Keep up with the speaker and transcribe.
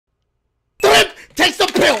take some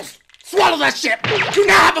pills. Swallow that shit. You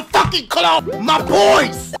now have a fucking club. My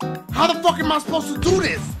boys. How the fuck am I supposed to do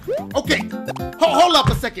this? Okay, hold up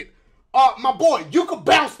a second. My boy, you can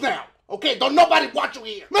bounce now. Okay, don't nobody watch you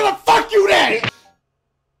here. Man, fuck you then.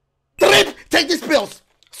 Trip, take these pills.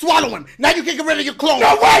 Swallow them. Now you can get rid of your clone.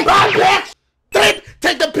 No way, bitch. Trip,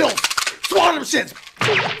 take the pills. Swallow them shits.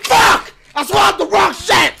 Fuck! I swallowed the wrong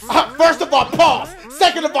shit. First of all, pause.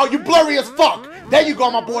 Second of all, you blurry as fuck. There you go,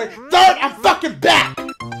 my boy. Third, I'm fucking back.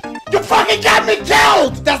 You fucking got me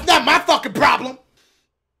killed. That's not my fucking problem.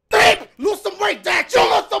 Trip, lose some weight, Dash. You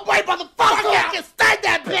lose some weight, motherfucker. I can stand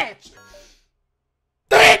that bitch.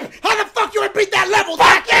 Trip, how the fuck you would beat that level?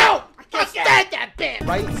 Fuck you. I can't stand that bitch.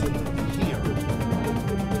 Right here.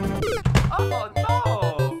 Oh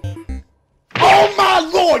no! Oh my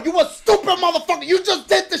lord, you a stupid motherfucker. You just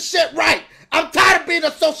did the shit right. I'm tired of being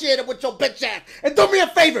associated with your bitch ass. And do me a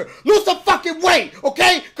favor, lose some fucking weight,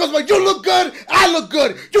 okay? Because when you look good, I look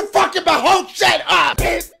good. You fucking my whole shit up.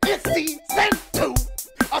 It's season 2.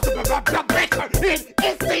 It's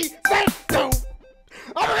season 2.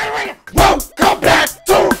 Welcome back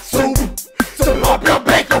to Soup. Soup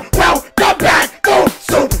Baker. Welcome back to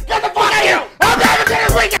Soup. Get the fuck out of here. I'm never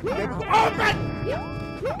gonna win it. Oh my.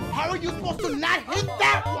 How are you supposed to not hit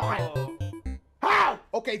that one? How?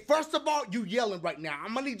 Okay, first of all, you yelling right now.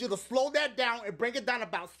 I'm gonna need you to slow that down and bring it down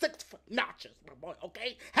about 6 notches, my boy,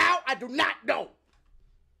 okay? How? I do not know.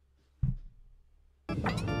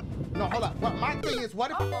 No, hold up. Well, my thing is,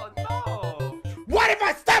 what if... Oh no! What if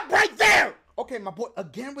I stop right there? Okay, my boy,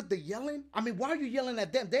 again with the yelling? I mean, why are you yelling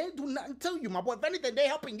at them? They ain't do nothing to you, my boy. If anything, they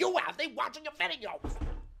helping you out. They watching your videos.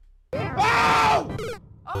 Oh!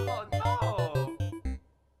 Oh no!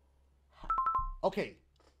 Okay,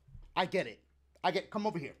 I get it. Come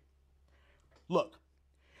over here. Look.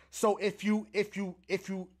 So if you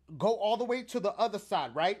go all the way to the other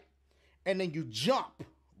side, right? And then you jump,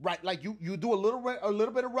 right? Like you do a little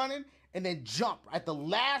bit of running and then jump at the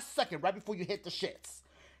last second, right before you hit the shits.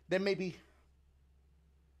 Then maybe.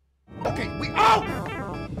 Okay,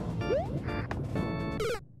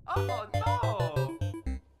 Oh no!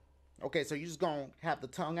 Okay, so you just gonna have the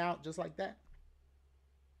tongue out just like that?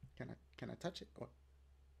 Can I touch it? Or...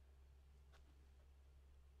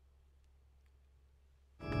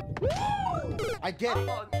 I get it.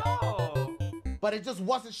 Oh no! But it just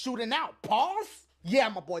wasn't shooting out. Pause? Yeah,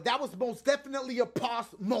 my boy, that was most definitely a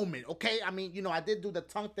pause moment, okay? I mean, you know, I did do the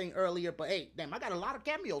tongue thing earlier, but hey, damn, I got a lot of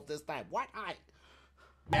cameos this time. What?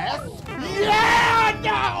 Yes? Yeah,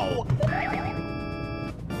 no!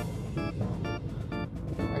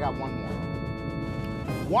 I got one more.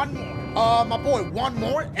 One more. My boy, one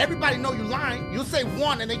more? Everybody know you lying. You say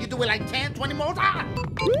one and then you do it like 10, 20 more times.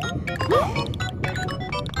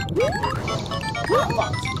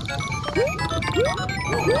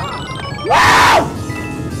 Wow!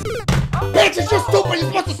 Bitches, you stupid.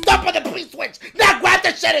 You're supposed to stop on the P-switch. Now grab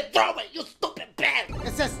that shit and throw it, you stupid bitch.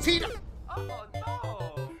 It says Tito. Oh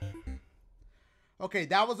no! Okay,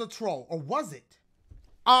 that was a troll. Or was it?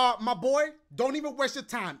 My boy, don't even waste your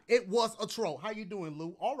time. It was a troll. How you doing,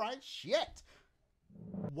 Lou? All right, shit.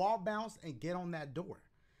 Wall bounce and get on that door.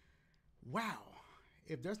 Wow.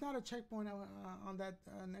 If there's not a checkpoint on that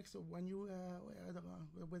next to when you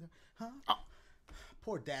with huh? Oh,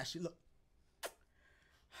 poor Dashie. Look,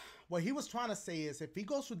 what he was trying to say is if he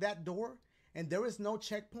goes through that door and there is no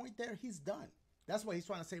checkpoint there, he's done. That's what he's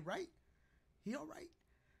trying to say, right? He all right?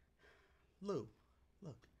 Lou,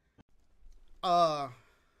 look.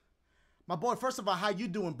 My boy, first of all, how you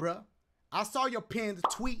doing, bruh? I saw your pinned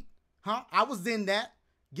tweet, huh? I was in that,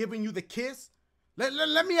 giving you the kiss.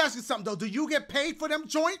 Let me ask you something, though. Do you get paid for them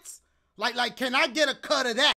joints? Like, can I get a cut of that?